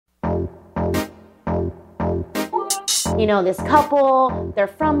this couple, they're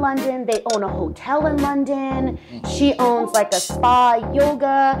from London. They own a hotel in London. She owns like a spa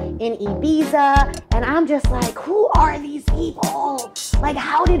yoga in Ibiza. And I'm just like, who are these people? Like,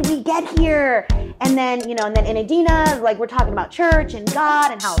 how did we get here? And then, and then in Adina, like we're talking about church and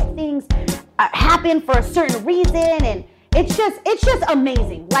God and how things happen for a certain reason. And it's just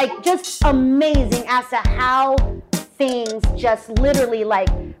amazing. Like, just amazing as to how things just literally, like,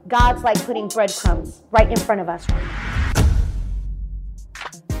 God's like putting breadcrumbs right in front of us.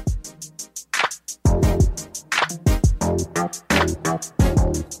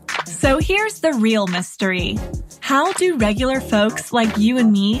 So here's the real mystery. How do regular folks like you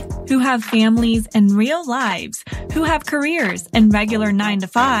and me, who have families and real lives, who have careers and regular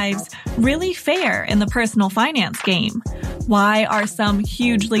 9-to-5s, really fare in the personal finance game? Why are some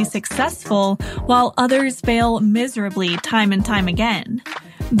hugely successful while others fail miserably time and time again?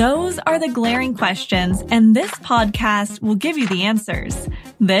 Those are the glaring questions, and this podcast will give you the answers.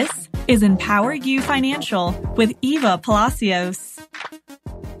 This is Empower You Financial with Eva Palacios.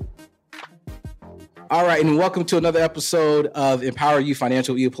 All right, and welcome to another episode of Empower You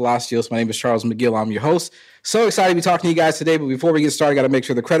Financial with Eva Palacios. My name is Charles McGill. I'm your host. So excited to be talking to you guys today. But before we get started, got to make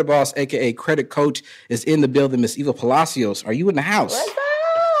sure the credit boss, a.k.a. credit coach, is in the building. Miss Eva Palacios, are you in the house? What's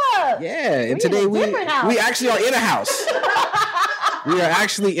up? Yeah, and today we actually are in a house. We are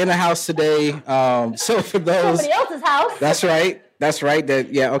actually in a house today. So for those... Somebody else's house. That's right.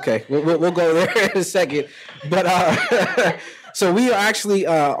 Okay. We'll go there in a second. But... So we are actually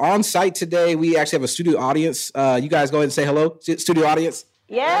on site today. We actually have a studio audience. You guys go ahead and say hello, studio audience.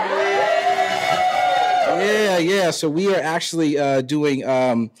 Yeah. So we are actually doing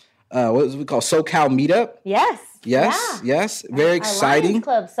what we call SoCal Meetup. Yes. Very exciting. Lions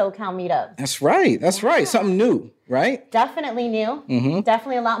Club SoCal Meetup. That's right. Something new, right? Definitely new. Mm-hmm.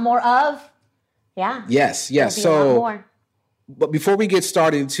 Definitely a lot more of. Yeah. Yes. So, but before we get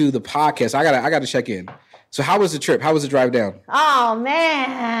started into the podcast, I gotta check in. So how was the trip? How was the drive down? Oh,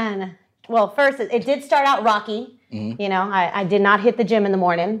 man. Well, first, it did start out rocky. Mm-hmm. I did not hit the gym in the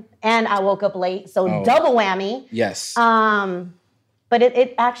morning, and I woke up late, so double whammy. Yes. But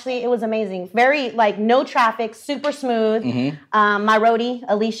it was amazing. Very, like, no traffic, super smooth. Mm-hmm. My roadie,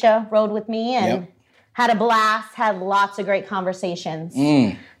 Alicia, rode with me and had a blast, had lots of great conversations.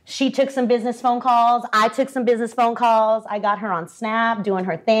 She took some business phone calls. I took some business phone calls. I got her on Snap doing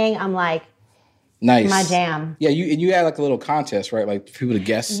her thing. I'm like... Nice. My jam. Yeah, you had like a little contest, right? Like for people to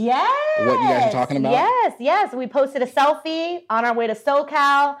guess what you guys are talking about? Yes. We posted a selfie on our way to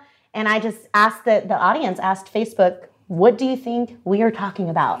SoCal, and I just asked the audience, asked Facebook, what do you think we are talking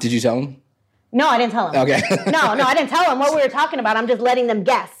about? Did you tell them? No, I didn't tell them. Okay. No, I didn't tell them what we were talking about. I'm just letting them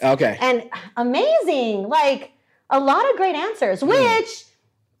guess. Okay. And amazing, like a lot of great answers, which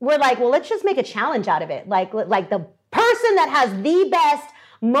we're like, well, let's just make a challenge out of it. Like the person that has the best,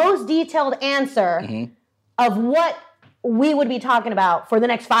 most detailed answer of what we would be talking about for the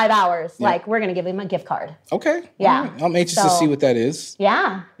next 5 hours. Yeah. Like, we're going to give him a gift card. Okay. Yeah. Right. I'm anxious to see what that is.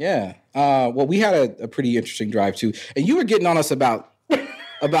 Yeah. Yeah. Well, we had a pretty interesting drive, too. And you were getting on us about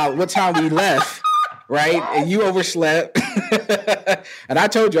what time we left, right? Yes. And you overslept. And I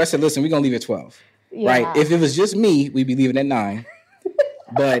told you, I said, listen, we're going to leave at 12. Yeah. Right? If it was just me, we'd be leaving at 9.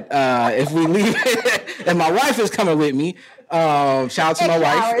 But if we leave, and my wife is coming with me, shout out to my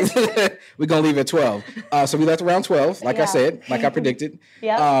wife. We're going to leave at 12. So we left around 12, like I said, like I predicted.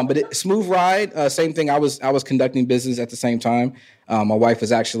 But smooth ride, same thing. I was conducting business at the same time. My wife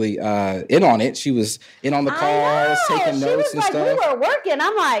was actually in on it. She was in on the calls, taking notes and stuff. We were working.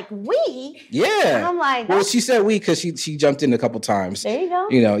 I'm like, we? Yeah. And I'm like, well, she said we because she jumped in a couple times. There you go.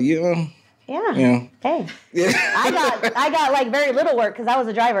 Yeah. Hey. Yeah. I got like very little work because I was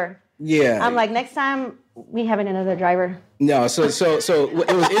a driver. Yeah. I'm like, next time we have another driver. No, so it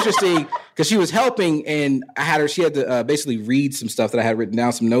was interesting because she was helping, and she had to basically read some stuff that I had written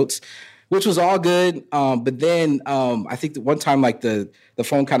down, some notes, which was all good. But then I think that one time like the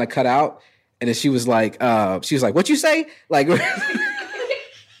phone kind of cut out, and then she was like, "What you say?" Like,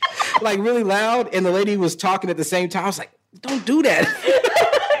 like really loud, and the lady was talking at the same time. I was like, "Don't do that."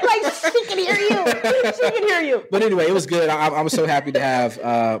 She can hear you. But anyway, it was good. I was so happy to have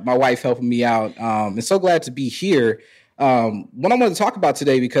my wife helping me out. And so glad to be here. What I wanted to talk about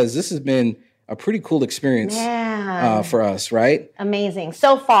today, because this has been a pretty cool experience for us, right? Amazing.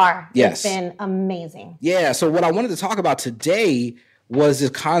 So far, yes. It's been amazing. Yeah. So what I wanted to talk about today was this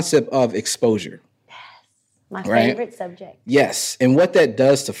concept of exposure. Yes. My favorite subject. Yes. And what that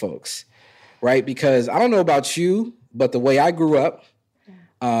does to folks, right? Because I don't know about you, but the way I grew up,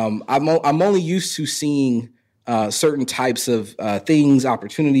 I'm only used to seeing certain types of things,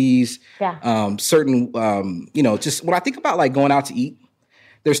 opportunities, certain, just when I think about like going out to eat,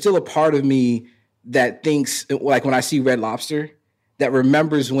 there's still a part of me that thinks like when I see Red Lobster, that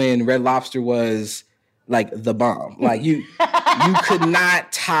remembers when Red Lobster was like the bomb. Like you could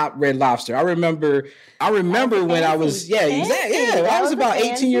not top Red Lobster. I remember when I was, I was about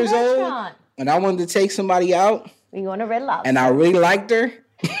 18 years old and I wanted to take somebody out. We going to Red Lobster. And I really liked her.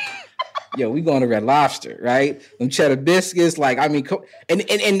 Yo, we going to Red Lobster, right? Them cheddar biscuits, like, I mean,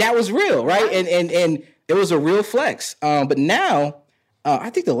 and that was real, right? And it was a real flex. But now, I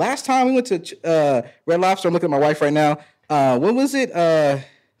think the last time we went to Red Lobster, I'm looking at my wife right now. When was it?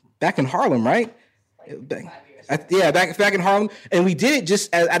 Back in Harlem, right? Back in Harlem. And we did it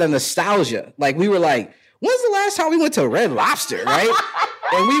just out of nostalgia. Like, we were like, when's the last time we went to Red Lobster, right?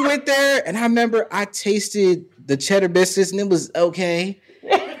 And we went there, and I remember I tasted the cheddar biscuits, and it was okay.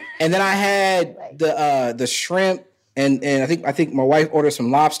 And then I had the shrimp, and I think my wife ordered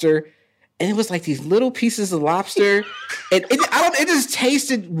some lobster, and it was like these little pieces of lobster, and it just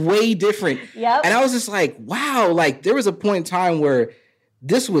tasted way different. Yep. And I was just like, wow, like there was a point in time where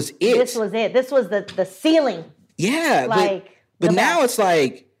this was it. This was it. This was the ceiling. Yeah, but now it's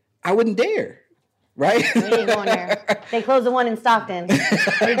like I wouldn't dare, right? We ain't going there. They closed the one in Stockton.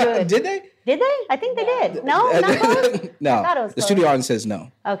 They good. Did they? Did they? I think they did. No, not closed? No. I thought it was the closed. studio audience says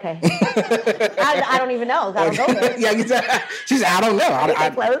no. Okay. I don't even know. I don't go there. Yeah, exactly. She said, I don't know.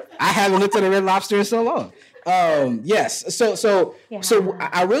 I haven't looked at a Red Lobster in so long. Yes. So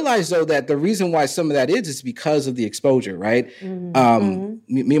I realized though that the reason why some of that is because of the exposure, right? Mm-hmm.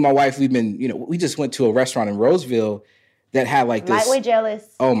 Me and my wife, we've been, we just went to a restaurant in Roseville that had like this. Lightweight jealous.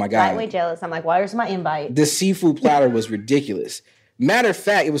 Oh my God. Lightweight jealous. I'm like, where's my invite? The seafood platter was ridiculous. Matter of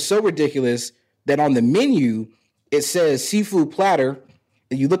fact, it was so ridiculous that on the menu, it says seafood platter,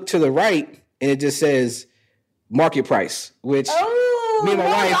 and you look to the right, and it just says market price, which me and my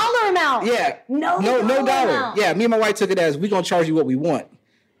wife. Dollar amount. Yeah. No dollar. Amount. Yeah, me and my wife took it as we're going to charge you what we want,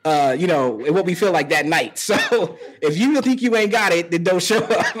 and what we feel like that night. So if you think you ain't got it, then don't show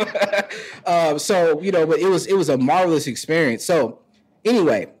up. But it was a marvelous experience. So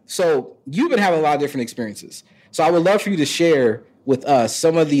anyway, you've been having a lot of different experiences. So I would love for you to share with us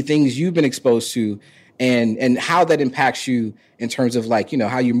some of the things you've been exposed to and how that impacts you in terms of like,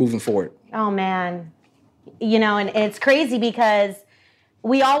 how you're moving forward. Oh man. And it's crazy because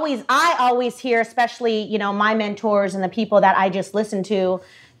I always hear, especially, my mentors and the people that I just listen to,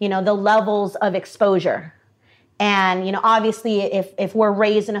 the levels of exposure. And, obviously if we're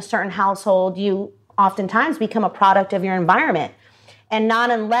raised in a certain household, you oftentimes become a product of your environment. And not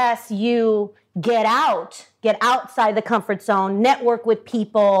unless you get outside the comfort zone, network with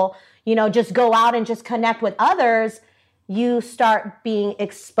people, just go out and just connect with others, you start being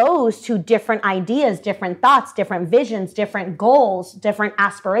exposed to different ideas, different thoughts, different visions, different goals, different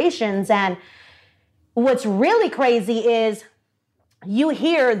aspirations. And what's really crazy is you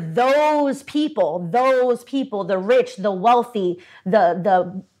hear those people, the rich, the wealthy,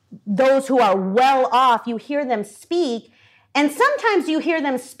 those who are well off, you hear them speak. And sometimes you hear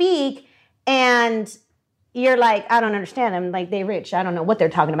them speak and you're like, I don't understand them. Like, they rich. I don't know what they're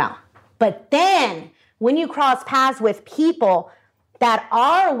talking about. But then when you cross paths with people that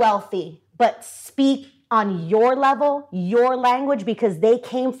are wealthy, but speak on your level, your language, because they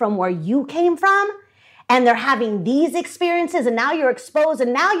came from where you came from, and they're having these experiences, and now you're exposed,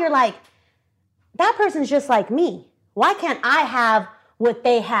 and now you're like, that person's just like me. Why can't I have what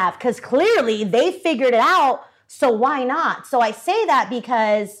they have? Because clearly they figured it out, so why not? So I say that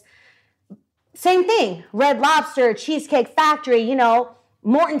because same thing, Red Lobster, Cheesecake Factory,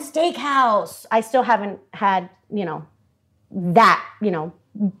 Morton Steakhouse. I still haven't had, that,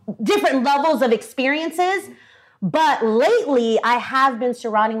 different levels of experiences. But lately, I have been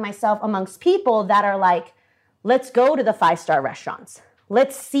surrounding myself amongst people that are like, let's go to the 5-star restaurants.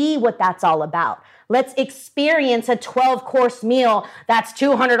 Let's see what that's all about. Let's experience a 12-course meal that's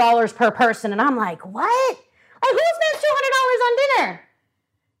 $200 per person. And I'm like, what? Like, who spends $200 on dinner?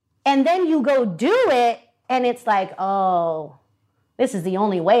 And then you go do it, and it's like, oh, this is the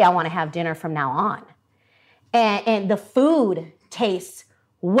only way I want to have dinner from now on. And the food tastes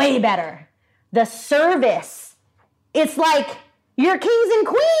way better. The service, it's like you're kings and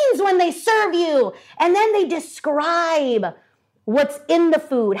queens when they serve you. And then they describe what's in the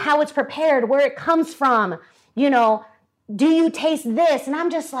food, how it's prepared, where it comes from. Do you taste this? And I'm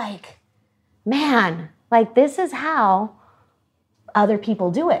just like, man, like this is how other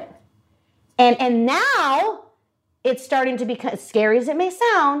people do it. And now it's starting to become, as scary as it may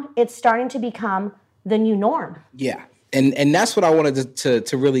sound, it's starting to become the new norm. Yeah. And that's what I wanted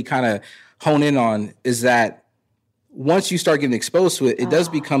to really kind of hone in on, is that once you start getting exposed to it, it does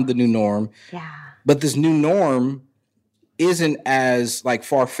become the new norm. Yeah. But this new norm isn't as like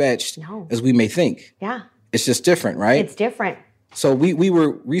far-fetched as we may think. Yeah. It's just different, right? It's different. So we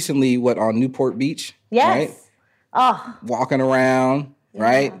were recently, on Newport Beach? Yes. Right? Oh. Walking around,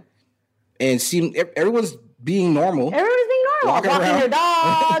 right? And everyone's being normal. Everyone's being normal. Walking their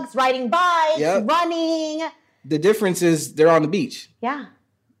dogs, riding bikes, running. The difference is they're on the beach. Yeah.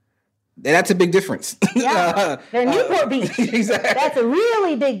 And that's a big difference. Yeah. They're Newport Beach. Exactly. That's a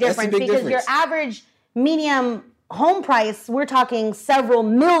really big difference because your average medium home price, we're talking several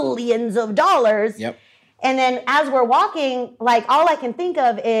millions of dollars. Yep. And then as we're walking, like all I can think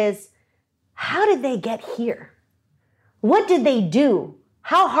of is, how did they get here? What did they do?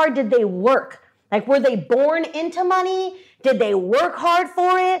 How hard did they work? Like, were they born into money? Did they work hard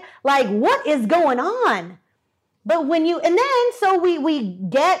for it? Like, what is going on? But so we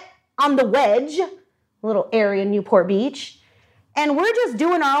get on the wedge, little area in Newport Beach, and we're just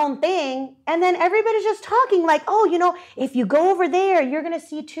doing our own thing. And then everybody's just talking like, oh, if you go over there, you're going to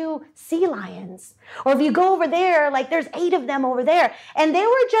see 2 sea lions. Or if you go over there, like there's 8 of them over there. And they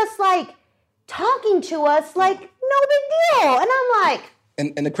were just like talking to us like, no big deal. And I'm like,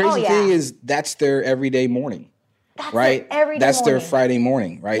 and the crazy thing is that's their everyday morning, right? That's their Friday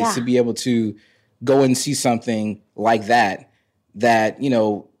morning, right? Yeah. To be able to go and see something like that,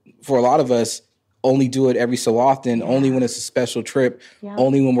 for a lot of us, only do it every so often, only when it's a special trip,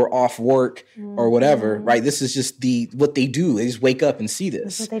 only when we're off work or whatever, right? This is just what they do. They just wake up and see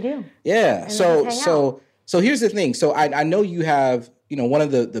this. That's what they do. Yeah. So here's the thing. So I know you have, one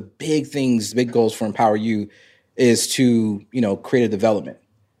of the big goals for Empower You is to, create a development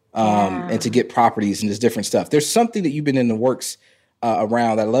and to get properties and this different stuff. There's something that you've been in the works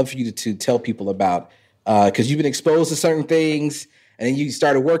around that I'd love for you to tell people about because you've been exposed to certain things and then you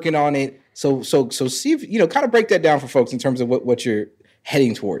started working on it. So see if, kind of break that down for folks in terms of what you're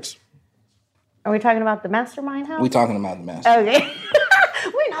heading towards. Are we talking about the mastermind house? We're talking about the mastermind. Okay.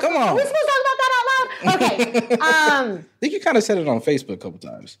 We're supposed to talk about that out loud? Okay. I think you kind of said it on Facebook a couple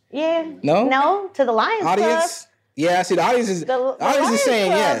times. Yeah. No? No, to the Lions audience? Club. Yeah, see, the audience is saying Club,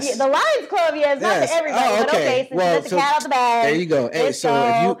 yes. The Lions Club, yes. Not to everybody, but okay. Since you let the cat out the bag. There you go. Hey,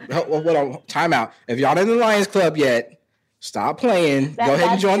 so if you, time out. If y'all not in the Lions Club yet, stop playing. Go ahead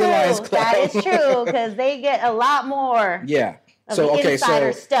and join the Lions Club. That is true, because they get a lot more. Yeah.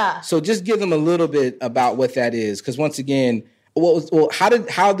 Insider stuff. So just give them a little bit about what that is, because once again, how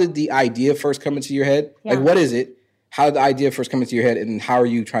did the idea first come into your head? Yeah. Like, what is it? How did the idea first come into your head, and how are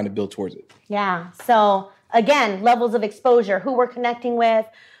you trying to build towards it? Yeah. So again, levels of exposure, who we're connecting with,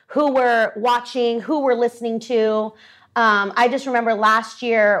 who we're watching, who we're listening to. I just remember last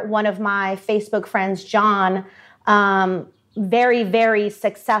year, one of my Facebook friends, John, very, very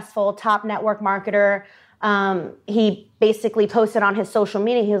successful top network marketer. He basically posted on his social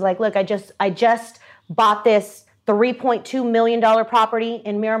media. He was like, look, I just bought this $3.2 million property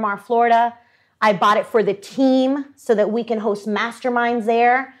in Miramar, Florida. I bought it for the team so that we can host masterminds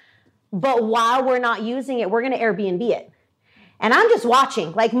there. But while we're not using it, we're going to Airbnb it. And I'm just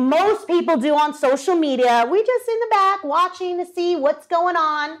watching, like most people do on social media. We just in the back watching to see what's going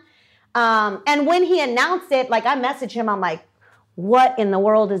on. And when he announced it, like I messaged him, I'm like, what in the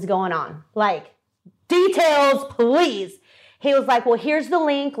world is going on? Like, details, please. He was like, well, here's the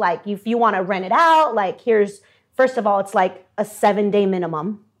link. Like, if you want to rent it out, like, first of all, it's like a 7-day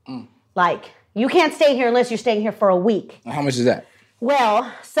minimum. Like, you can't stay here unless you're staying here for a week. How much is that?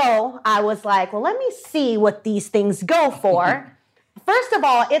 Well, so I was like, well, let me see what these things go for. First of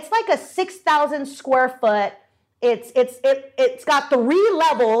all, it's like a 6,000 square foot. It's got 3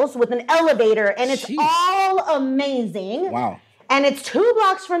 levels with an elevator, and it's all amazing. Wow. And it's 2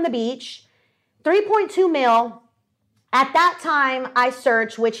 blocks from the beach, 3.2 mil. At that time, I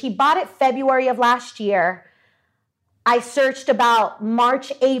searched, which he bought it February of last year. I searched about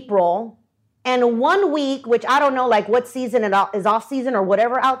March, April, and 1 week, which I don't know, like what season it is off season or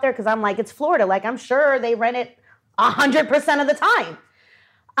whatever out there, because I'm like, it's Florida. Like, I'm sure they rent it 100% of the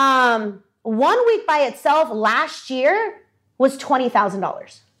time. 1 week by itself last year was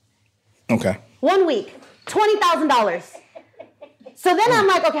 $20,000. Okay. 1 week, $20,000. So then I'm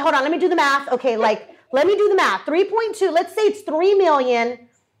like, okay, hold on, let me do the math. Okay, like, let me do the math. 3.2, let's say it's $3 million,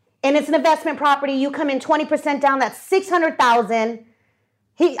 and it's an investment property. You come in 20% down, that's $600,000.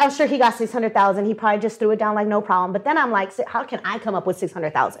 I'm sure he got $600,000. He probably just threw it down like no problem. But then I'm like, how can I come up with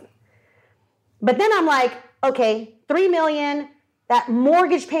 $600,000? But then I'm like, okay, $3 million. That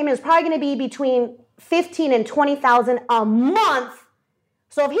mortgage payment is probably going to be between $15,000 and $20,000 a month.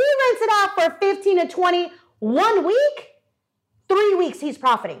 So if he rents it out for $15,000 to $20,000 1 week, 3 weeks he's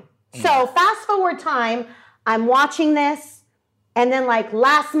profiting. So fast forward time, I'm watching this. And then like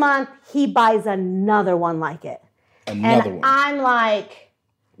last month, he buys another one like it. Another one. I'm like,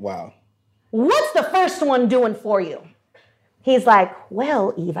 wow. What's the first one doing for you? He's like,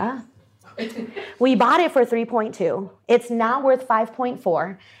 well, Eva, we bought it for 3.2. It's now worth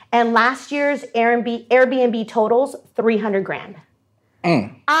 5.4. And last year's Airbnb totals $300,000.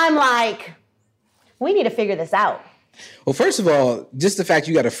 I'm like, we need to figure this out. Well, first of all, just the fact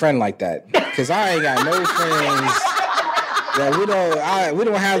you got a friend like that, because I ain't got no friends that we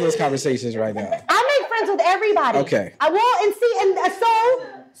don't have those conversations right now. I make friends with everybody. Okay.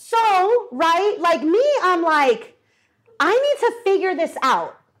 So right, like me, I'm like, I need to figure this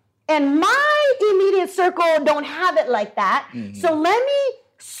out. And my immediate circle don't have it like that. Mm-hmm. So let me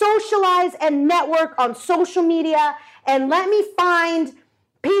socialize and network on social media and let me find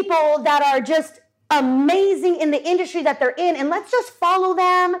people that are just amazing in the industry that they're in, and let's just follow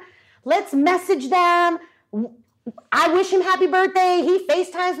them. Let's message them. I wish him happy birthday. He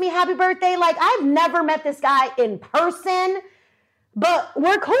FaceTimes me happy birthday. Like, I've never met this guy in person, but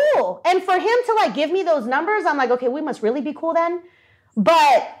we're cool. And for him to like give me those numbers, I'm like, okay, we must really be cool then.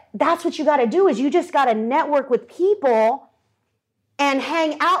 But that's what you got to do, is you just got to network with people and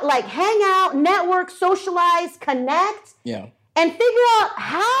hang out, network, socialize, connect. Yeah. And figure out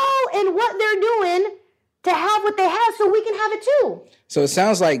how and what they're doing to have what they have so we can have it too. So it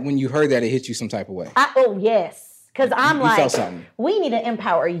sounds like when you heard that, it hit you some type of way. Oh, yes. Because I'm you like, felt something. We need to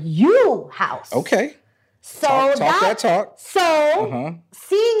empower you house. Okay. So talk that talk. So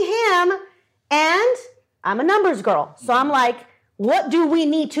seeing him, and I'm a numbers girl. So I'm like, what do we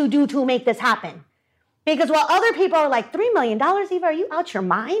need to do to make this happen? Because while other people are like, $3 million, Eva, are you out your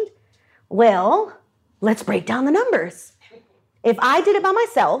mind? Well, let's break down the numbers. If I did it by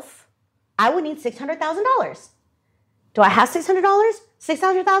myself, I would need $600,000. Do I have $600?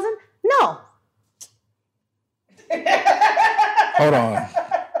 $600,000? No. Hold on.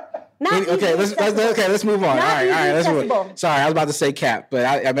 Let's move on. All right, let's move on. Sorry, I was about to say cap, but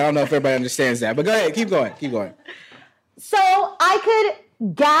I don't know if everybody understands that. But go ahead, keep going. So I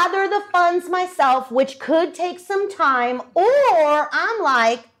could gather the funds myself, which could take some time, or I'm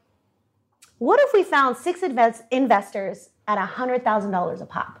like, what if we found 6 investors at $100,000 a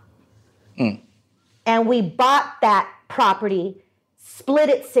pop? And we bought that property, split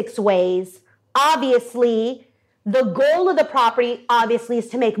it 6 ways. Obviously, the goal of the property obviously is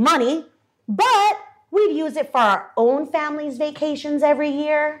to make money, but we'd use it for our own family's vacations every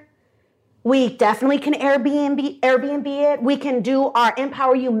year. We definitely can Airbnb it. We can do our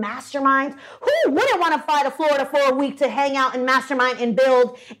Empower You masterminds. Who wouldn't want to fly to Florida for a week to hang out and mastermind and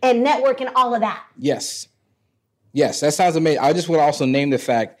build and network and all of that? Yes, that sounds amazing. I just would also name the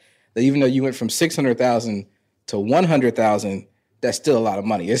fact that even though you went from $600,000 to $100,000, that's still a lot of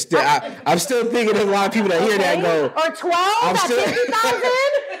money. It's still, I'm still thinking there's a lot of people that hear that and go, or 12 at 50,000,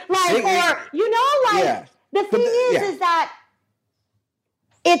 the thing is that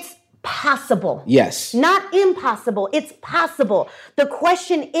it's possible. Yes. Not impossible. It's possible. The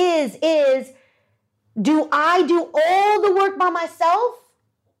question is do I do all the work by myself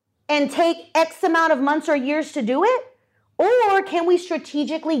and take X amount of months or years to do it? Or can we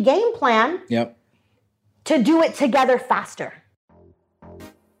strategically game plan to do it together faster?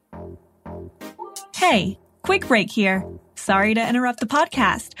 Hey, quick break here. Sorry to interrupt the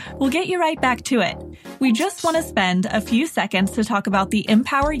podcast. We'll get you right back to it. We just want to spend a few seconds to talk about the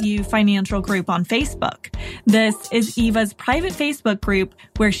Empower You Financial Group on Facebook. This is Eva's private Facebook group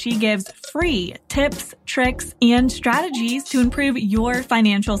where she gives free tips, tricks, and strategies to improve your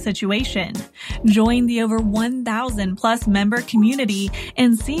financial situation. Join the over 1,000 plus member community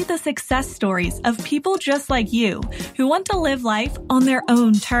and see the success stories of people just like you who want to live life on their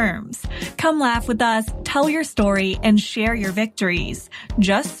own terms. Come laugh with us, tell your story, and share your victories.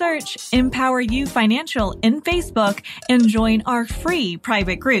 Just search Empower You Financial in Facebook and join our free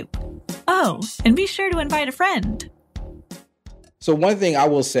private group. Oh, and be sure to invite a friend. So one thing I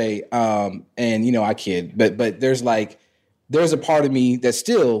will say, and I kid, but there's a part of me that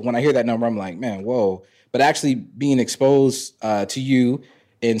still, when I hear that number, I'm like, man, whoa. But actually being exposed to you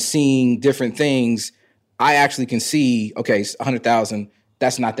and seeing different things, I actually can see, okay, 100,000,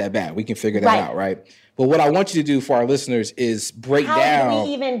 that's not that bad. We can figure that out, right? But what I want you to do for our listeners is break down. How do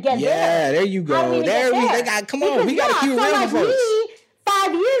we even get there? Yeah, there you go. We got to keep real with folks.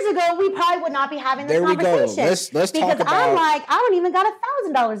 5 years ago, we probably would not be having this conversation. There we go. Let's talk about. Because I'm like, I don't even got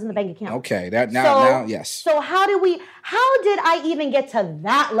 $1,000 in the bank account. Okay, now, yes. So how did I even get to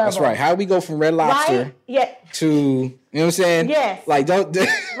that level? That's right. How do we go from Red Lobster to, you know what I'm saying? Yes. Like, don't.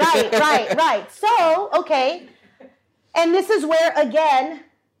 Right. So, okay. And this is where, again,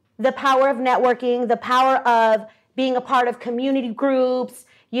 the power of networking, the power of being a part of community groups,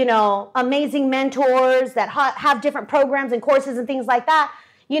 you know, amazing mentors that have different programs and courses and things like that.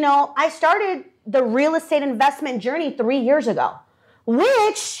 You know, I started the real estate investment journey 3 years ago,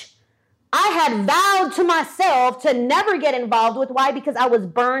 which I had vowed to myself to never get involved with. Why? Because I was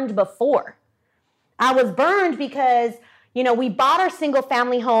burned before. I was burned because, you know, we bought our single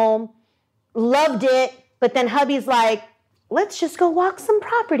family home, loved it, but then hubby's like, let's just go walk some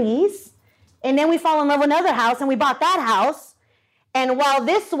properties. And then we fall in love with another house and we bought that house. And while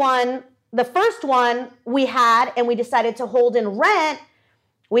this one, the first one we had and we decided to hold in rent,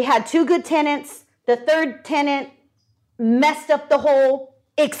 we had 2 good tenants. The third tenant messed up the whole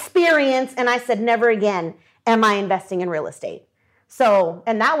experience. And I said, never again am I investing in real estate. So,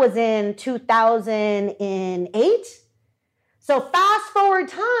 and that was in 2008. So fast forward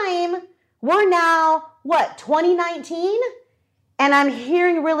time, we're now, 2019? And I'm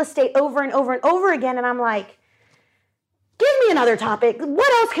hearing real estate over and over and over again. And I'm like, give me another topic.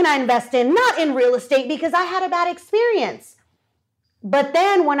 What else can I invest in? Not in real estate, because I had a bad experience. But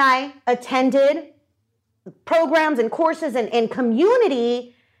then when I attended programs and courses and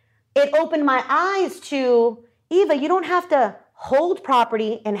community, it opened my eyes to, Eva, you don't have to hold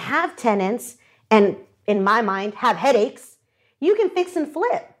property and have tenants and, in my mind, have headaches. You can fix and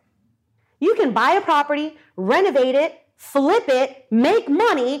flip. You can buy a property, renovate it, flip it, make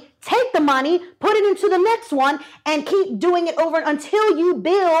money, take the money, put it into the next one, and keep doing it over until you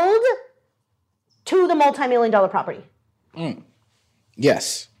build to the multi-million-dollar property.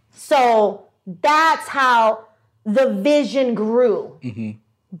 Yes. So that's how the vision grew.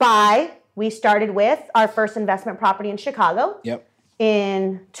 We started with our first investment property in Chicago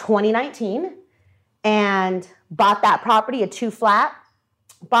in 2019 and bought that property, a 2-flat,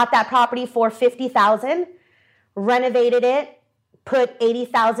 bought that property for $50,000, renovated it, put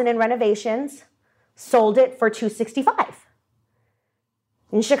 $80,000 in renovations, sold it for $265,000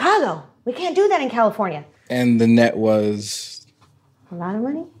 in Chicago. We can't do that in California. And the net was a lot of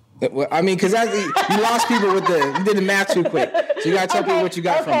money. I mean, because you lost people with you did the math too quick. So you got to tell people what you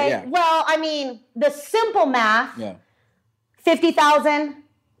got from it. Yeah. Well, I mean, the simple math, 50,000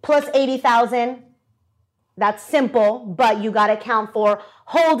 plus 80,000, that's simple, but you got to account for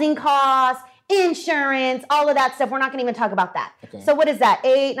holding costs, insurance, all of that stuff. We're not going to even talk about that. Okay. So what is that?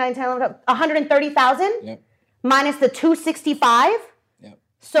 8, 9, 10, 11, 130,000 minus the 265.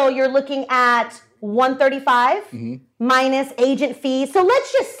 So you're looking at 135 minus agent fees. So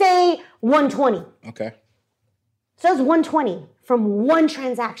let's just say 120. Okay. So that's 120 from one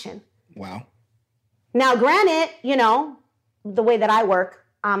transaction. Wow. Now, granted, you know, the way that I work,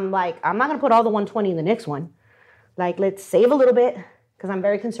 I'm like, I'm not going to put all the 120 in the next one. Like, let's save a little bit because I'm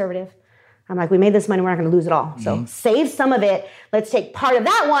very conservative. I'm like, we made this money, we're not going to lose it all. So save some of it. Let's take part of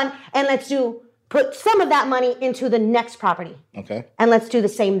that one and let's put some of that money into the next property. Okay. And let's do the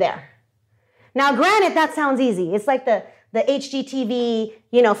same there. Now, granted, that sounds easy. It's like the HGTV,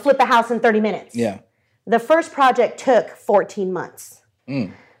 you know, flip a house in 30 minutes. Yeah. The first project took 14 months.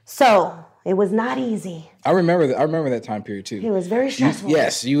 So it was not easy. I remember that time period too. It was very stressful.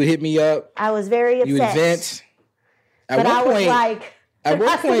 You would hit me up. I was very upset. You would vent. But I was like, there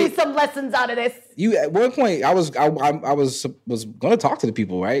has to be some lessons out of this. At one point, I was going to talk to the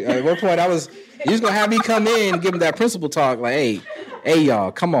people, right? At one point, you was going to have me come in and give them that principal talk, like, hey,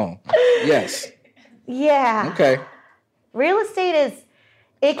 y'all, come on. Yes. Yeah. Okay. Real estate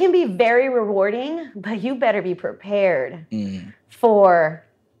it can be very rewarding, but you better be prepared for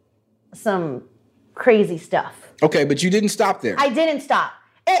some crazy stuff. Okay, but you didn't stop there. I didn't stop.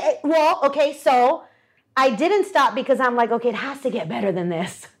 So I didn't stop because I'm like, okay, it has to get better than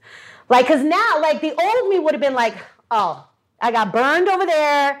this. Like, because now, like, the old me would have been like, oh, I got burned over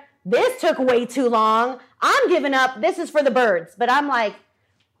there. This took way too long. I'm giving up. This is for the birds. But I'm like,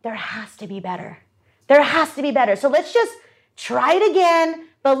 there has to be better. There has to be better. So let's just try it again,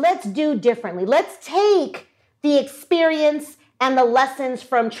 but let's do differently. Let's take the experience and the lessons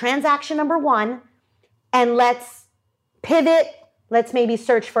from transaction number 1 and let's pivot. Let's maybe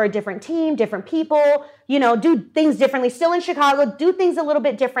search for a different team, different people, you know, do things differently. Still in Chicago, do things a little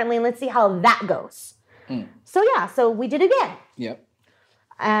bit differently, and let's see how that goes. So we did it again. Yep.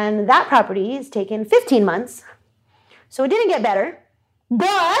 And that property is taken 15 months. So it didn't get better.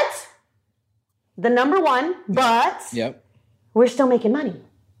 But the number 1, we're still making money.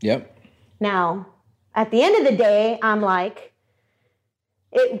 Yep. Now, at the end of the day, I'm like,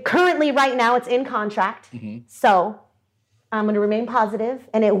 currently right now it's in contract. So I'm going to remain positive,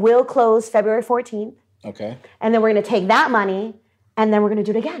 and it will close February 14th. Okay. And then we're going to take that money, and then we're going to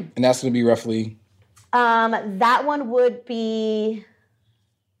do it again. And that's going to be roughly? That one would be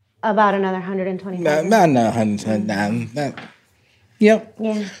About another 120,000. No, 120,000. Yep.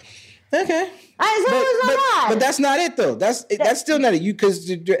 Yeah. Okay. But that's not it though. That's still not it. Because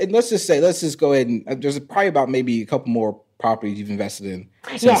let's just go ahead and there's probably about maybe a couple more properties you've invested in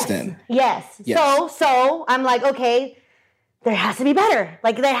since then. Yes. So I'm like, okay, there has to be better.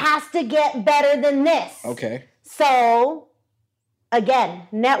 Like there has to get better than this. Okay. So again,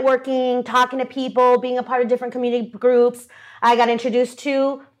 networking, talking to people, being a part of different community groups, I got introduced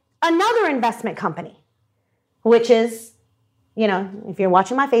to another investment company, which is, if you're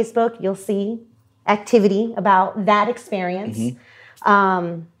watching my Facebook, you'll see activity about that experience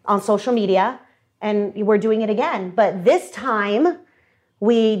on social media. And we're doing it again. But this time,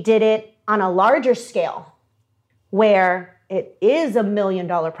 we did it on a larger scale where it is $1 million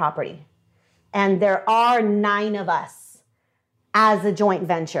property. And there are 9 of us as a joint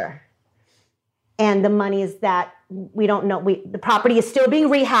venture. And the money is that we don't know. The property is still being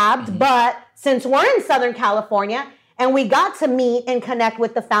rehabbed. But since we're in Southern California and we got to meet and connect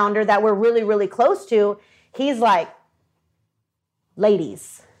with the founder that we're really, really close to, he's like,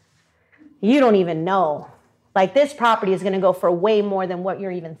 ladies, you don't even know. Like this property is going to go for way more than what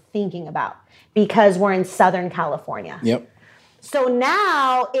you're even thinking about because we're in Southern California. Yep. So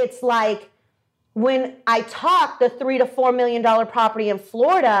now it's like when I talk the $3 to $4 million property in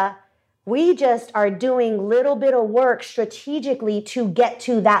Florida, we just are doing little bit of work strategically to get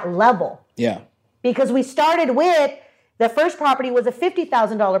to that level. Yeah. Because we started with the first property was a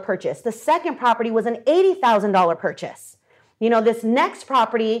 $50,000 purchase. The second property was an $80,000 purchase. This next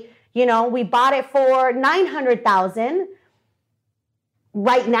property, we bought it for $900,000.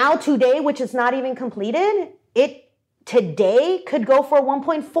 Right now, today, which is not even completed, it today could go for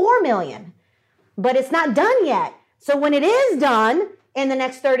 $1.4 million, but it's not done yet. So when it is done in the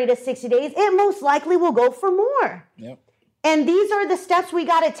next 30 to 60 days, it most likely will go for more. Yep. And these are the steps we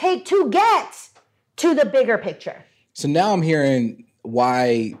got to take to get to the bigger picture. So now I'm hearing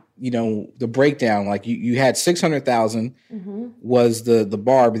why, the breakdown, like you had 600,000 was the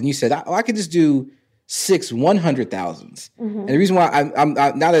bar, but you said, I could just do 6 100,000s. And the reason why I'm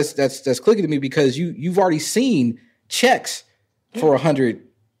now that's clicking to me because you've already seen checks for $100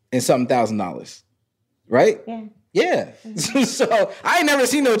 and something $1,000, right? Yeah. Yeah. So I ain't never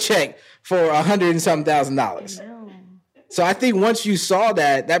seen no check for $100 and something $1,000. No. So I think once you saw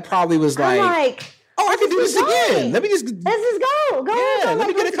that probably was like, oh, I can do this again. Let's just go. Yeah, let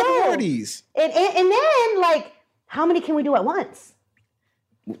me get a couple more of these. And then, how many can we do at once?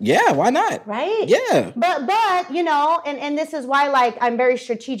 Yeah, why not? Right? Yeah. But and this is why, I'm very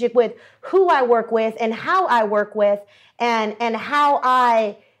strategic with who I work with and how I work with and how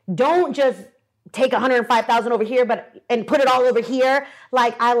I don't just take 105,000 over here and put it all over here.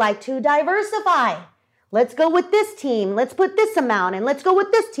 I like to diversify. Let's go with this team. Let's put this amount and let's go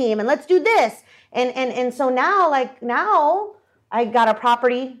with this team and let's do this. And so now I got a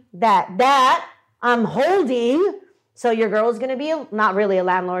property that I'm holding. So your girl's going to be not really a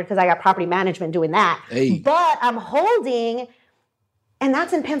landlord because I got property management doing that. Hey. But I'm holding, and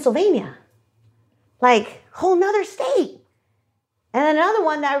that's in Pennsylvania. Whole nother state. And then another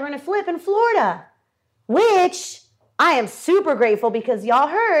one that we're going to flip in Florida, which I am super grateful because y'all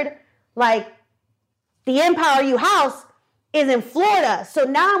heard, the Empower You house is in Florida. So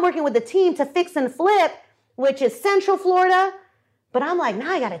now I'm working with the team to fix and flip, which is Central Florida. But I'm like,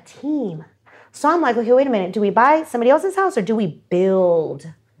 now I got a team. So I'm like, okay, wait a minute. Do we buy somebody else's house or do we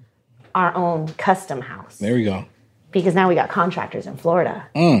build our own custom house? There we go. Because now we got contractors in Florida.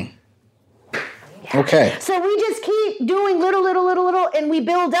 Yeah. Okay. So we just keep doing little, and we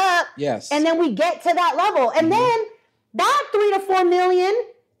build up. Yes. And then we get to that level. And then that 3 to 4 million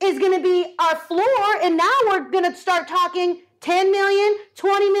is going to be our floor. And now we're going to start talking 10 million,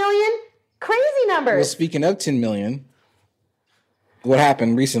 20 million, crazy numbers. Well, speaking of 10 million, what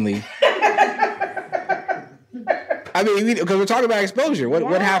happened recently? I mean, because we're talking about exposure.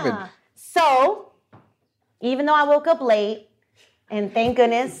 What happened? So, even though I woke up late, and thank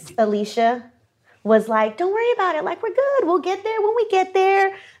goodness Alicia was like, don't worry about it. We're good. We'll get there when we get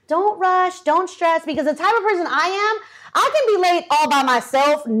there. Don't rush. Don't stress. Because the type of person I am, I can be late all by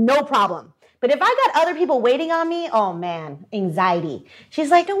myself, no problem. But if I got other people waiting on me, oh man, anxiety. She's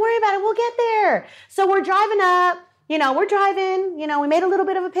like, don't worry about it. We'll get there. So we're driving up. We're driving. We made a little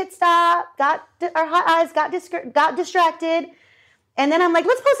bit of a pit stop. Our hot eyes got distracted. And then I'm like,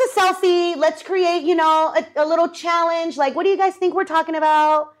 let's post a selfie. Let's create, a little challenge. What do you guys think we're talking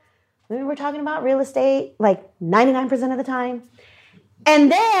about? We were talking about real estate, 99% of the time. And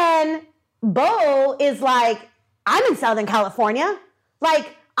then Bo is like, I'm in Southern California.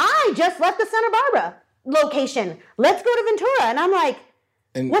 I just left the Santa Barbara location. Let's go to Ventura. And I'm like,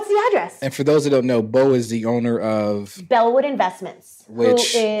 And, What's the address? And for those that don't know, Bo is the owner of Bellwood Investments, who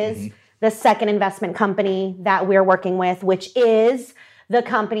is the second investment company that we're working with, which is the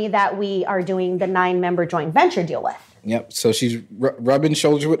company that we are doing the 9-member joint venture deal with. Yep. So she's rubbing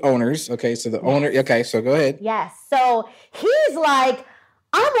shoulders with owners. Okay. So the owner. Okay. So go ahead. Yes. So he's like,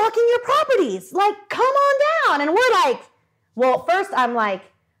 I'm walking your properties. Like, come on down. And we're like, well, first I'm like,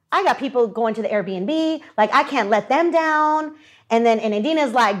 I got people going to the Airbnb. Like, I can't let them down. And then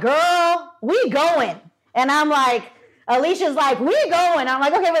Adina's like, girl, we going. And I'm like, Alicia's like, we going. I'm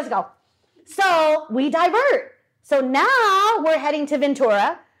like, okay, let's go. So we divert. So now we're heading to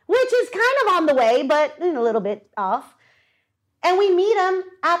Ventura, which is kind of on the way, but a little bit off. And we meet him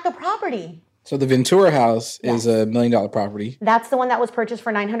at the property. So the Ventura house is a $1 million property. That's the one that was purchased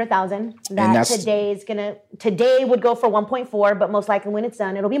for $900,000. That today would go for 1.4, but most likely when it's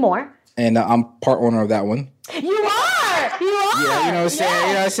done, it'll be more. And I'm part owner of that one. You are. Yeah, you know what I'm saying.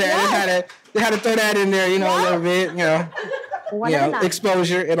 You know what I'm saying. Yes. They had to throw that in there, a little bit,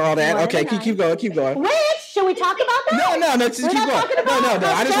 exposure and all that. Okay, keep going. Wait, should we talk about that? No, just keep going. No.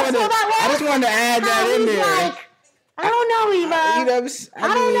 I just wanted to add that in there. Like, I don't know, Eva. I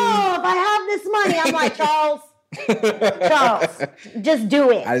don't know if I have this money. I'm like, Charles, just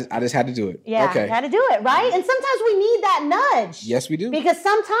do it. I just had to do it. Yeah, okay. Had to do it, right? And sometimes we need that nudge. Yes, we do. Because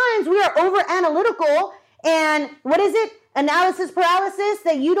sometimes we are over analytical, and what is it? Analysis paralysis.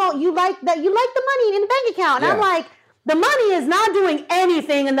 That you like the money in the bank account. And I'm like, the money is not doing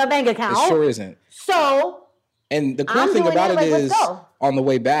anything in the bank account. It sure isn't. So, and the cool thing about it is, on the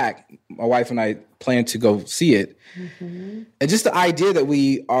way back, my wife and I plan to go see it. Mm-hmm. And just the idea that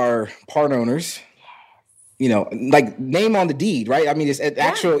we are part owners, like name on the deed, right? I mean, it's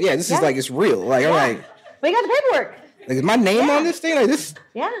actual. Yeah, this is like, it's real. Like, all right. We got the paperwork. Like, is my name on this thing? Like this?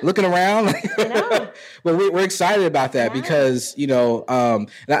 Yeah. Looking around. I know. But we're excited about that because, and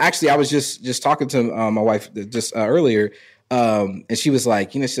actually I was just talking to my wife just earlier. And she was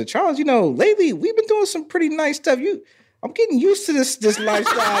like, she said, Charles, lately we've been doing some pretty nice stuff. I'm getting used to this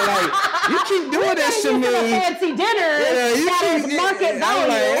lifestyle. Like, you keep doing this to me. Fancy dinner. You keep market value. I'm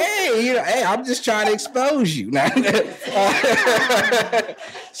like, hey, I'm just trying to expose you.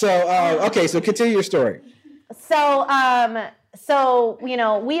 So continue your story. So,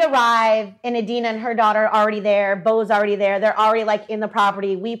 we arrive and Adina and her daughter are already there. Bo's already there. They're already like in the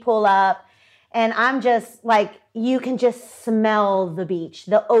property. We pull up and I'm just like, you can just smell the beach,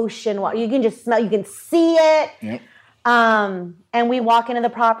 the ocean water. You can just smell, you can see it. Yep. And we walk into the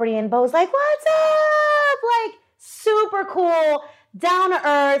property and Bo's like, what's up? Like super cool, down to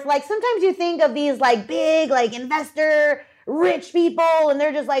earth. Like sometimes you think of these like big, like investor, rich people and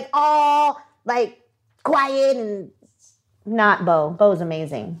they're just like all like quiet and not Bo. Bo's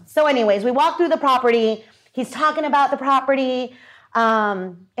amazing. So anyways, we walk through the property. He's talking about the property.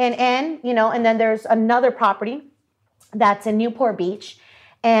 And then there's another property that's in Newport Beach.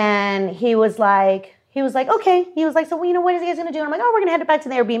 And he was like, okay. He was like, so, what is he guys going to do? And I'm like, we're going to head back to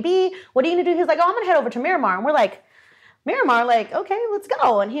the Airbnb. What are you going to do? He was like, I'm going to head over to Miramar. And we're like, Miramar, like, okay, let's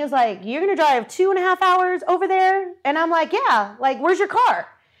go. And he was like, you're going to drive 2.5 hours over there? And I'm like, yeah, like, where's your car?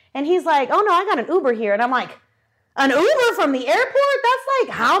 And he's like, oh no, I got an Uber here. And I'm like, an Uber from the airport? That's like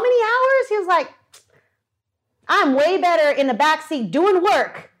how many hours? He was like, I'm way better in the backseat doing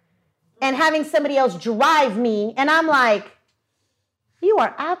work and having somebody else drive me. And I'm like, you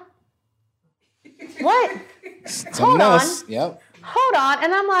are what? Hold on. Yep. Hold on.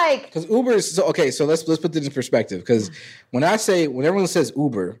 And I'm like, because Uber is so let's put this in perspective. Because when everyone says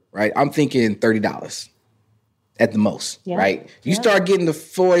Uber, right, I'm thinking $30 at the most, right? You start getting the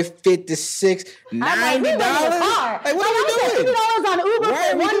 $40, $50, $60, $90. Like, what are we doing? $50 on Uber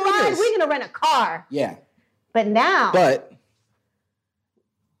for one ride. We're gonna rent a car. Yeah. But now,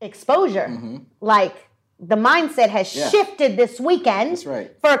 exposure, like the mindset has shifted this weekend. That's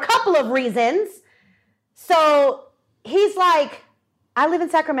right. For a couple of reasons. So he's like, I live in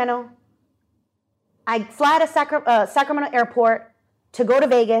Sacramento. I fly to Sacramento Airport to go to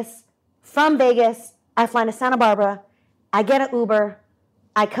Vegas. From Vegas, I fly to Santa Barbara. I get an Uber.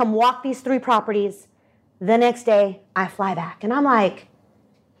 I come walk these 3 properties. The next day, I fly back. And I'm like...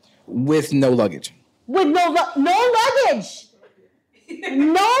 With no luggage. With no luggage.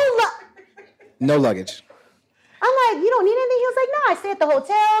 No luggage. I'm like, you don't need anything? He was like, no, I stay at the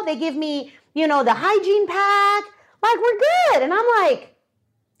hotel. They give me, the hygiene pack. Like, we're good. And I'm like...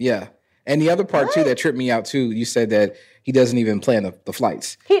 Yeah. And the other part, too, that tripped me out, too, you said that he doesn't even plan the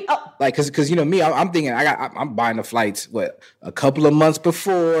flights. Like, because me, I'm thinking, I'm buying the flights, a couple of months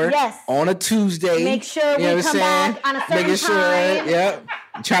before. Yes. On a Tuesday. Make sure we come back on a certain time. Yeah.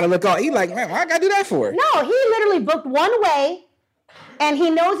 Trying to look all, he like, man, why I got to do that for? No, he literally booked one way And he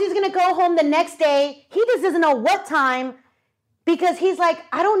knows he's going to go home the next day. He just doesn't know what time because he's like,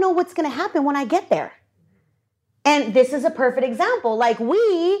 I don't know what's going to happen when I get there. And this is a perfect example. Like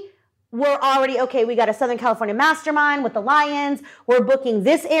we were already, okay, we got a Southern California mastermind with the Lions. We're booking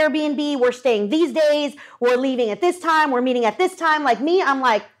this Airbnb. We're staying these days. We're leaving at this time. We're meeting at this time. Like me, I'm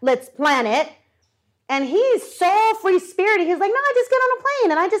like, let's plan it. And he's so free-spirited. He's like, no, I just get on a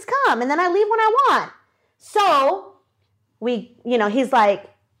plane and I just come and then I leave when I want. So we, he's like,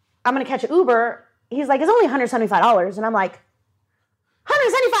 I'm going to catch an Uber. He's like, it's only $175. And I'm like,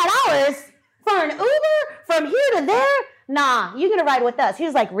 $175 for an Uber from here to there? Nah, you're going to ride with us. He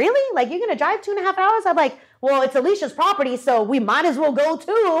was like, really? Like, you're going to drive 2.5 hours? I'm like, well, it's Alicia's property, so we might as well go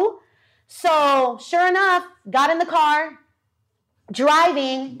too. So sure enough, got in the car,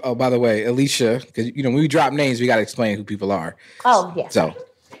 driving. Oh, by the way, Alicia, because, when we drop names, we got to explain who people are. Oh, yes. So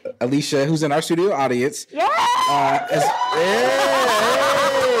Alicia, who's in our studio audience. Yeah.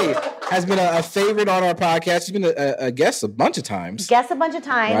 Has been a favorite on our podcast. She's been a guest a bunch of times.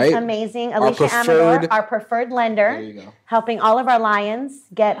 Right? Amazing. Alicia Amador, our preferred lender. There you go. Helping all of our Lions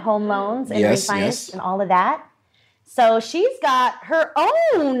get home loans and refinance and all of that. So she's got her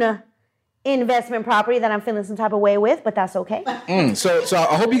own investment property that I'm feeling some type of way with, but that's okay. So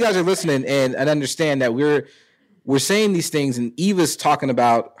I hope you guys are listening and understand that we're saying these things, and Eva's talking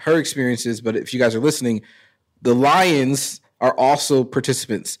about her experiences, but if you guys are listening, the Lions are also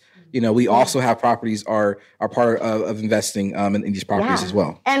participants. We also have properties are part of investing in these properties as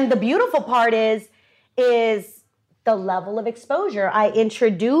well. And the beautiful part is the level of exposure I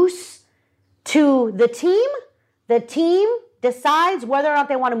introduce to the team. The team decides whether or not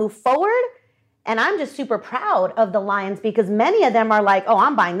they want to move forward. And I'm just super proud of the Lions because many of them are like, oh,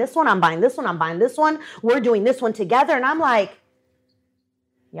 I'm buying this one. I'm buying this one. I'm buying this one. We're doing this one together. And I'm like,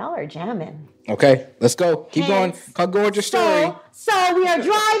 y'all are jamming. Okay, let's go. Keep going. Go with your story. So we are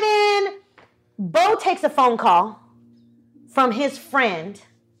driving. Bo takes a phone call from his friend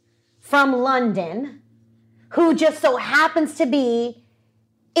from London who just so happens to be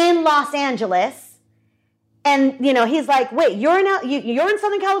in Los Angeles. And, he's like, wait, you're in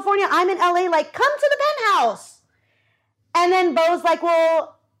Southern California? I'm in LA. Like, come to the penthouse. And then Bo's like,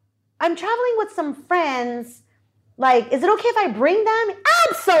 well, I'm traveling with some friends. Like, is it okay if I bring them?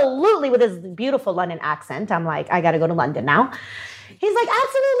 Absolutely, with his beautiful London accent. I'm like, I got to go to London now. He's like,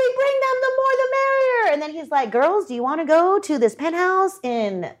 absolutely, bring them, the more the merrier. And then he's like, girls, do you want to go to this penthouse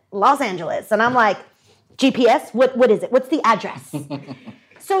in Los Angeles? And I'm like, GPS, what is it? What's the address?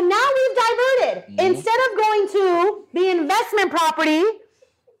 So now we've diverted. Mm-hmm. Instead of going to the investment property,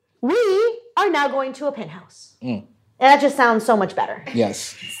 we are now going to a penthouse. And that just sounds so much better.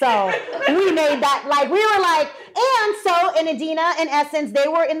 Yes. So we made that, we were like, and so in Adina, in essence, they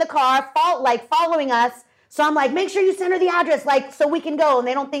were in the car, following us. So I'm like, make sure you send her the address, so we can go, and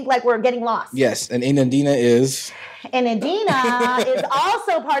they don't think we're getting lost. Yes, and Adina is? And Adina is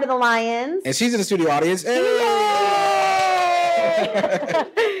also part of the Lions. And she's in the studio audience. Hey!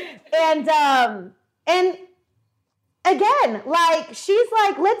 And again, she's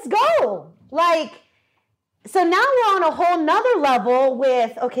like, let's go. So now we're on a whole nother level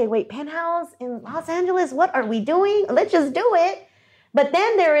with, okay, wait, penthouse in Los Angeles, what are we doing? Let's just do it. But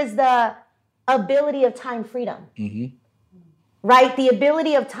then there is the ability of time freedom, right? The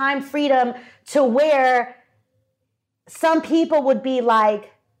ability of time freedom to where some people would be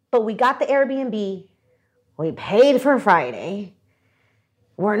like, but we got the Airbnb, we paid for Friday,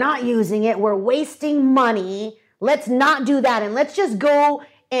 we're not using it, we're wasting money, let's not do that, and let's just go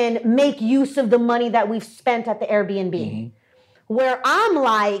and make use of the money that we've spent at the Airbnb. Where I'm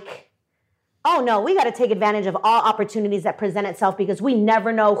like, oh no, we got to take advantage of all opportunities that present itself because we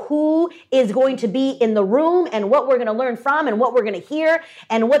never know who is going to be in the room and what we're going to learn from and what we're going to hear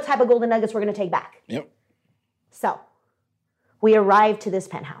and what type of golden nuggets we're going to take back. Yep. So we arrived to this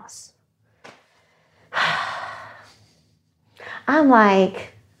penthouse. I'm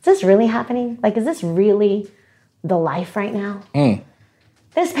like, is this really happening? Is this really the life right now?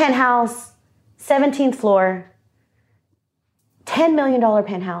 This penthouse, 17th floor, $10 million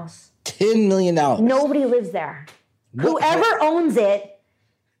penthouse. $10 million. Nobody lives there. Whoever owns it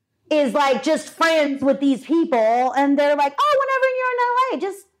is just friends with these people, and they're like, oh, whenever you're in LA,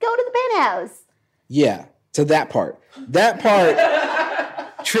 just go to the penthouse. Yeah, to that part. That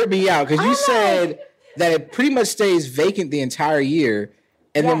part tripped me out because you said that it pretty much stays vacant the entire year,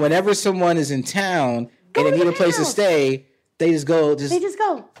 and then whenever someone is in town and they need a place to stay, they just go. They just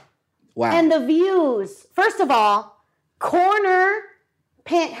go. Wow. And the views, first of all, corner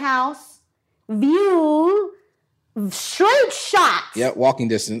penthouse view, straight shot. Yeah, walking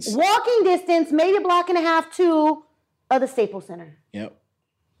distance. Maybe a block and a half to of the Staples Center. Yep.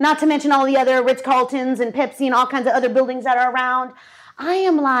 Not to mention all the other Ritz-Carltons and Pepsi and all kinds of other buildings that are around. I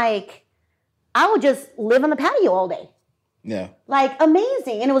am like, I would just live on the patio all day. Yeah. Like,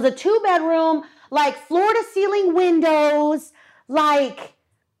 amazing. And it was a 2-bedroom, like, floor-to-ceiling windows, like,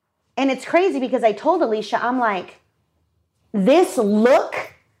 and it's crazy because I told Alicia, I'm like, this look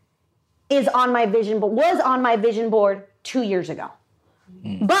is on my vision, but was on my vision board 2 years ago.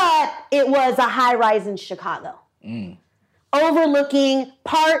 But it was a high-rise in Chicago. Overlooking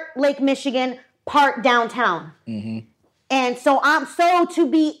part Lake Michigan, part downtown. And so to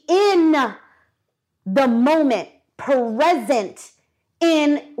be in the moment, present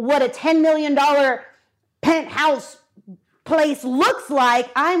in what a $10 million penthouse place looks like,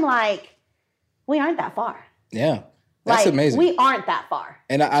 I'm like, we aren't that far. Yeah. That's amazing. We aren't that far.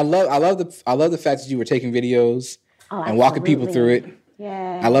 And I love the fact that you were taking videos and walking people through it.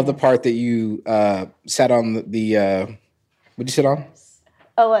 Yeah. I love the part that you sat on the what'd you sit on?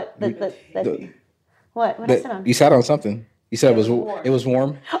 Oh, what? What did I sit on? You sat on something. You said it was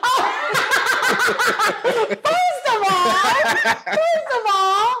warm. First of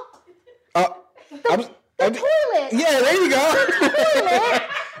all, the toilet. Yeah, there you go.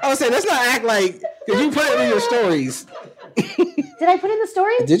 I was saying, let's not act like, because you put it in your stories. Did I put in the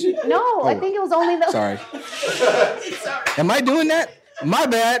stories? Did you? No, I think it was only the. Sorry. Am I doing that? My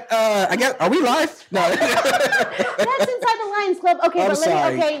bad. I guess. Are we live? No. That's Inside the Lions Club. Okay, I'm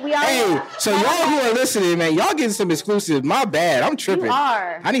sorry. we are. Hey, so y'all who are listening, man, y'all getting some exclusive. My bad. I'm tripping. You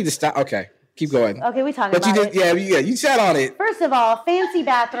are. I need to stop. Okay, keep going. Okay, we talking but about you did, it. you sat on it. First of all, fancy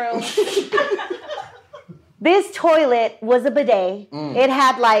bathroom. This toilet was a bidet. It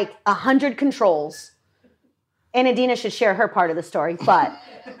had like 100 controls. And Adina should share her part of the story, but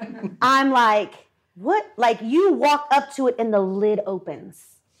I'm like, what? Like, you walk up to it and the lid opens.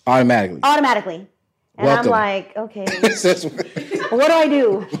 Automatically. And Welcome. I'm like, okay, what do I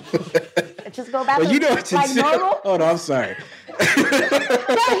do? Just go back well, you know what to like do. normal? Oh, no, I'm sorry. The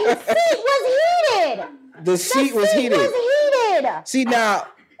seat was heated. The seat was heated. See, now,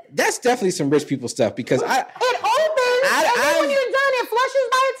 that's definitely some rich people stuff because It opens, and then when you're done, it flushes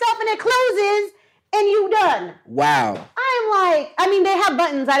by itself and it closes, and you done. Wow. I'm like, I mean, they have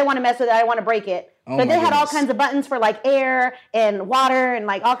buttons. I don't want to mess with it. I don't want to break it. Oh but they had all goodness. kinds of buttons for like air and water and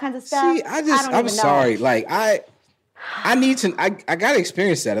like all kinds of stuff. See, I'm sorry. Know. Like, I need to, I got to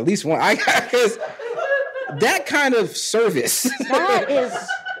experience that at least one. Because that kind of service. That is.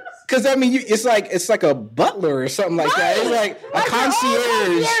 Because I mean, it's like a butler or something like that. It's like a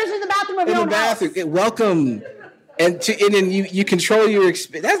concierge in the bathroom of your own house. Welcome, and then you control your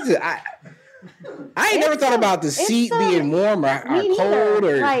experience. That's I ain't never thought about the seat being warm or cold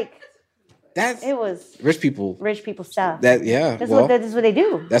or like. It was rich people stuff. That This is what they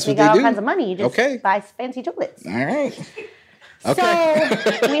do. That's they what got they all do. kinds of money. You just buy fancy toilets. All right.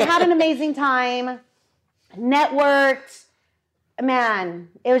 Okay. So we had an amazing time. Networked. Man,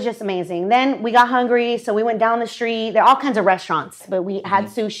 it was just amazing. Then we got hungry, so we went down the street. There are all kinds of restaurants, but we had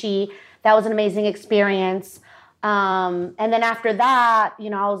sushi. That was an amazing experience. And then after that,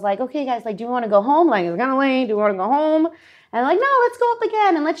 I was like, okay, guys, like, do you want to go home? Like, it's kind of late. Do you want to go home? And like, no, let's go up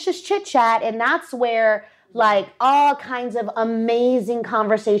again and let's just chit chat. And that's where like all kinds of amazing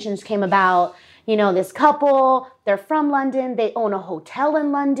conversations came about. This couple, they're from London. They own a hotel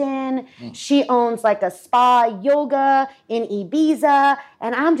in London. She owns like a spa yoga in Ibiza.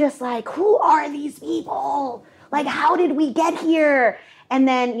 And I'm just like, who are these people? Like, how did we get here? And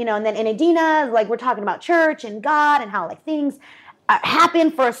then, and then in Adina, like we're talking about church and God and how like things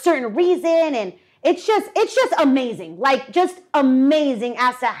happen for a certain reason. And it's just amazing. Like just amazing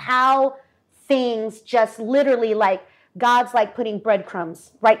as to how things just literally like God's like putting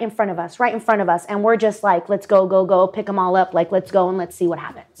breadcrumbs right in front of us. And we're just like, let's go, pick them all up. Like, let's go and let's see what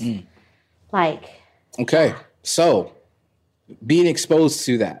happens. Like. Okay. So being exposed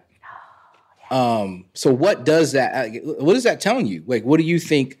to that. So what does that telling you? Like, what do you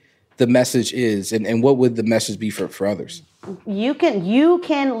think the message is? And what would the message be for others? You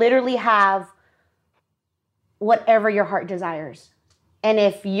can literally have whatever your heart desires. And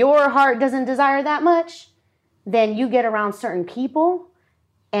if your heart doesn't desire that much, then you get around certain people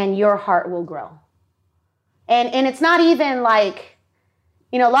and your heart will grow. And it's not even like,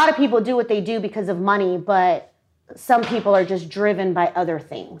 a lot of people do what they do because of money, but some people are just driven by other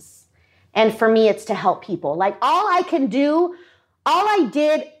things. And for me, it's to help people. Like all I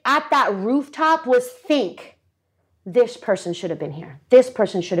did at that rooftop was think, this person should have been here. This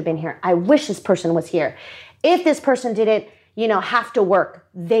person should have been here. I wish this person was here. If this person didn't, have to work,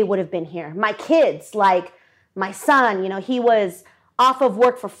 they would have been here. My kids, like my son, he was off of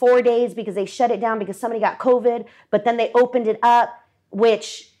work for 4 days because they shut it down because somebody got COVID, but then they opened it up,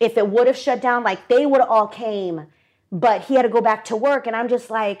 which if it would have shut down, like they would have all came, but he had to go back to work. And I'm just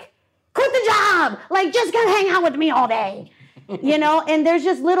like, quit the job. Like, just come hang out with me all day. You know, and there's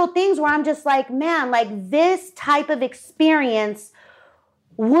just little things where I'm just like, man, like this type of experience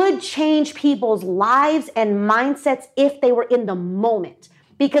would change people's lives and mindsets if they were in the moment.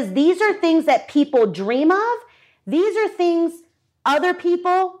 Because these are things that people dream of. These are things other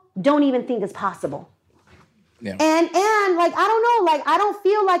people don't even think is possible. Yeah. And like, I don't know, like, I don't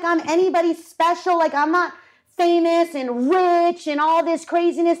feel like I'm anybody special. Like, I'm not famous and rich and all this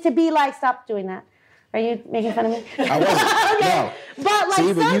craziness to be like, stop doing that. Are you making fun of me? I wasn't. Okay. No. But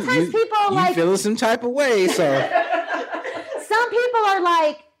like sometimes people are like, you feeling some type of way, so. Some people are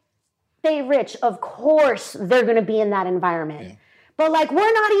like, they rich. Of course they're going to be in that environment. Yeah. But like,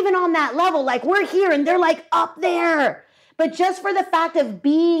 we're not even on that level. Like, we're here and they're like up there. But just for the fact of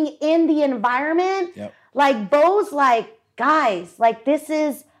being in the environment, yep. Like Bo's like, guys, like this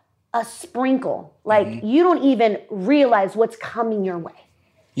is a sprinkle. Like you don't even realize what's coming your way.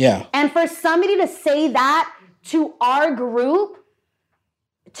 Yeah. And for somebody to say that to our group,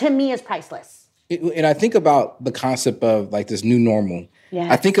 to me, is priceless. And I think about the concept of like this new normal. Yeah.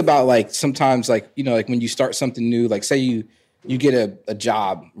 I think about like sometimes like, you know, like when you start something new, like say you get a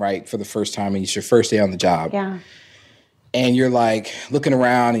job, right, for the first time and it's your first day on the job. Yeah. And you're like looking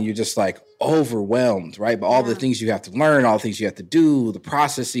around and you're just like overwhelmed, right? But all the things you have to learn, all the things you have to do, the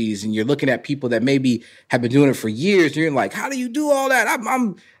processes, and you're looking at people that maybe have been doing it for years. And you're like, how do you do all that?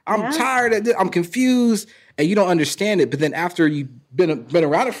 I'm tired of this. I'm confused, and you don't understand it. But then after you've been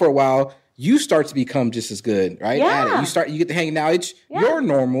around it for a while, you start to become just as good, right? Yeah. At it. You get to hang out. It's your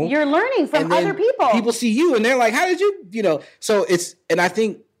normal. You're learning from other people. People see you and they're like, how did you know? So and I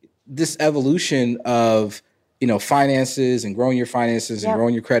think this evolution of, you know, finances and growing your finances and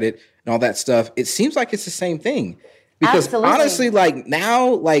growing your credit and all that stuff, it seems like it's the same thing. Because honestly, like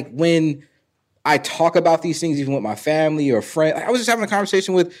now, like when I talk about these things, even with my family or friends, I was just having a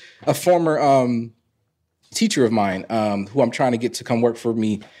conversation with a former teacher of mine who I'm trying to get to come work for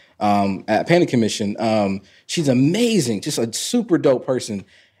me at Planning Commission. She's amazing, just a super dope person.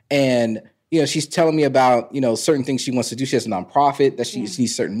 And, you know, she's telling me about, you know, certain things she wants to do. She has a nonprofit that she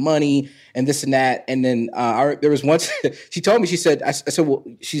needs certain money and this and that. And then there was once she told me, she said, I said, well,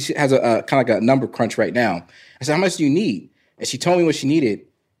 she has a kind of like a number crunch right now. I said, how much do you need? And she told me what she needed.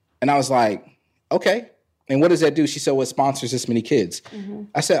 And I was like, okay. And what does that do? She said, well, it sponsors this many kids. Mm-hmm.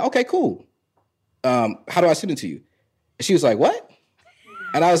 I said, okay, cool. How do I send it to you? And she was like, what?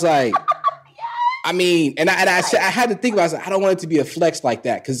 And I was like, I mean, and I had to think about it. I was like, I don't want it to be a flex like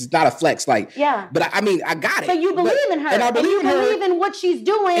that because it's not a flex. Like, but I mean, I got it. But you believe in her. And I believe in her. You believe in what she's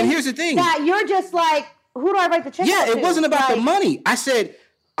doing. And here's the thing. That you're just like, who do I write the check out to? It wasn't about the money. I said,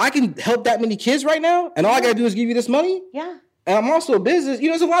 I can help that many kids right now, and all I got to do is give you this money. Yeah. And I'm also a business. You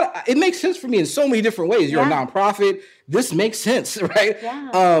know, there's a lot of, it makes sense for me in so many different ways. You're a nonprofit. This makes sense, right?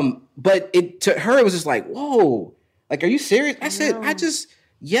 Yeah. But to her, it was just like, whoa, like, are you serious? I said,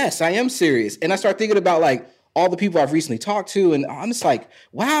 yes, I am serious. And I started thinking about like all the people I've recently talked to, and I'm just like,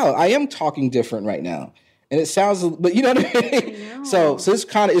 wow, I am talking different right now. And it sounds, but you know what I mean? So it's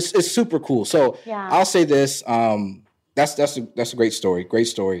kind of, it's super cool. So I'll say this, that's a great story. Great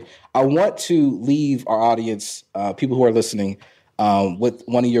story. I want to leave our audience, people who are listening, with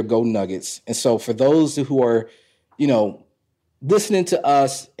one of your golden nuggets. And so for those who are, you know, listening to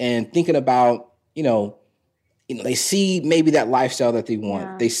us and thinking about, you know, they see maybe that lifestyle that they want.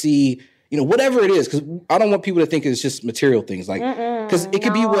 Yeah. They see, you know, whatever it is, because I don't want people to think it's just material things, like, because it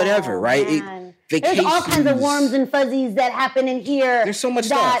could be whatever, right? There's all kinds of warms and fuzzies that happen in here. There's so much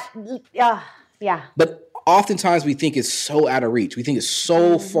stuff. But oftentimes we think it's so out of reach. We think it's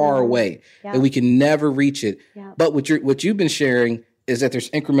so far away that we can never reach it. Yeah. But what you've been sharing is that there's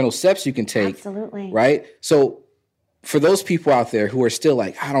incremental steps you can take. Absolutely. Right? So for those people out there who are still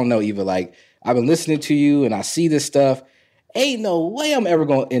like, I don't know, Eva, like, I've been listening to you and I see this stuff. Ain't no way I'm ever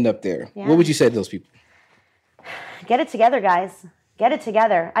going to end up there. Yeah. What would you say to those people? Get it together, guys. Get it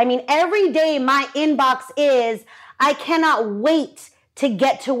together. I mean, every day my inbox is, I cannot wait to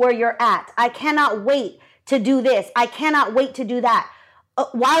get to where you're at. I cannot wait to do this. I cannot wait to do that.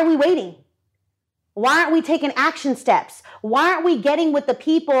 Why are we waiting? Why aren't we taking action steps? Why aren't we getting with the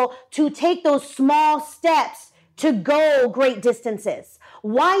people to take those small steps to go great distances?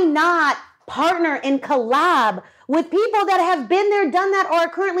 Why not partner and collab with people that have been there, done that, or are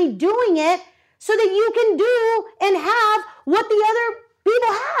currently doing it so that you can do and have what the other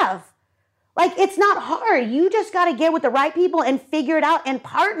people have? Like, it's not hard. You just got to get with the right people and figure it out and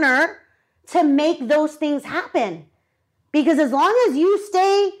partner to make those things happen. Because as long as you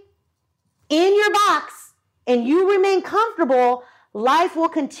stay in your box and you remain comfortable, life will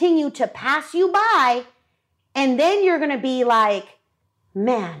continue to pass you by. And then you're going to be like,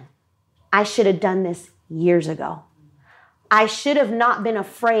 man, I should have done this years ago. I should have not been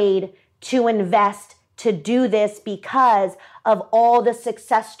afraid to invest, to do this because of all the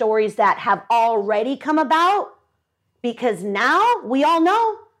success stories that have already come about. Because now we all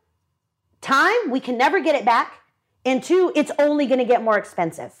know time, we can never get it back. And two, it's only going to get more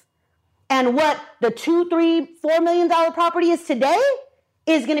expensive. And what the $2, $3, $4 million property is today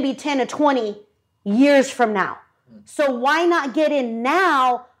is going to be 10 to 20 years from now. So why not get in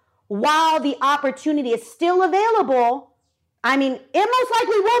now while the opportunity is still available? I mean, it most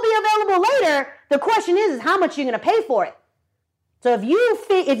likely will be available later. The question is how much you're going to pay for it. So if you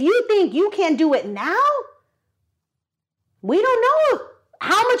think you can do it now, we don't know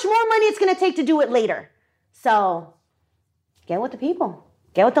how much more money it's going to take to do it later. So get with the people.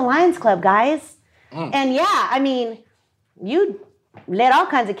 Get with the Lions Club, guys. And yeah, I mean, you let all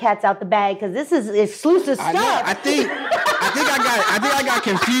kinds of cats out the bag because this is exclusive stuff. I think I got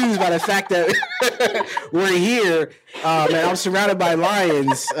confused by the fact that we're here and I'm surrounded by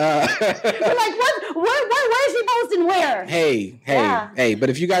lions. You're like, where is he posting where? Hey. But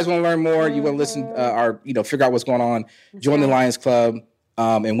if you guys want to learn more, you want to listen or figure out what's going on, join the Lions Club.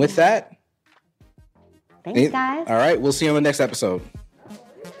 And with that, thanks, guys. All right, we'll see you on the next episode.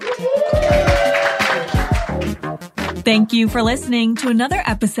 Thank you for listening to another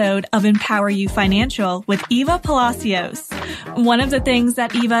episode of Empower You Financial with Eva Palacios. One of the things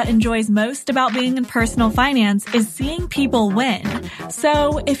that Eva enjoys most about being in personal finance is seeing people win.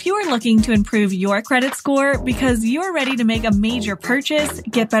 So if you are looking to improve your credit score because you're ready to make a major purchase,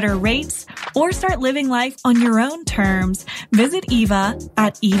 get better rates, or start living life on your own terms, visit Eva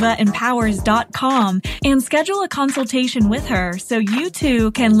at evaempowers.com and schedule a consultation with her so you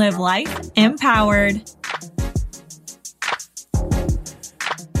too can live life empowered.